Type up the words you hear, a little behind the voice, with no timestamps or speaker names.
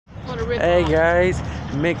Hey guys,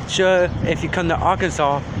 make sure if you come to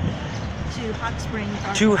Arkansas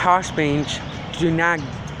To Hot Springs, do not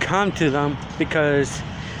come to them because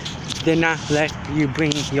they're not let you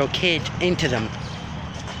bring your kids into them.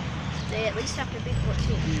 They at least have to be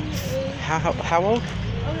 14. How old?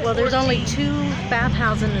 Well, there's only 2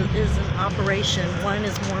 bathhouses is in operation. One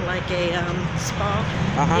is more like a spa.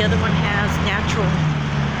 The other one has natural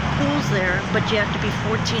pools there, but you have to be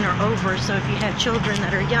 14 or over. So if you have children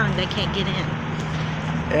that are young, they can't get in.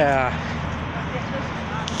 Yeah.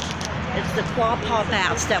 It's the Quaw Paw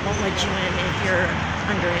baths that won't let you in if you're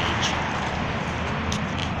underage.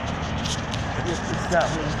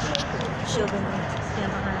 Show them.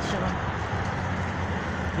 Stand behind. Show them.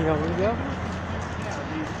 Here we go.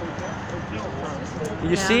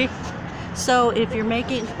 You see? So if you're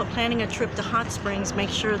planning a trip to Hot Springs, make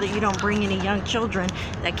sure that you don't bring any young children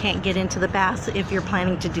that can't get into the baths if you're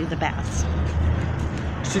planning to do the baths.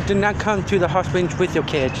 So do not come to the Hot Springs with your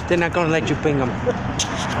kids. They're not going to let you bring them.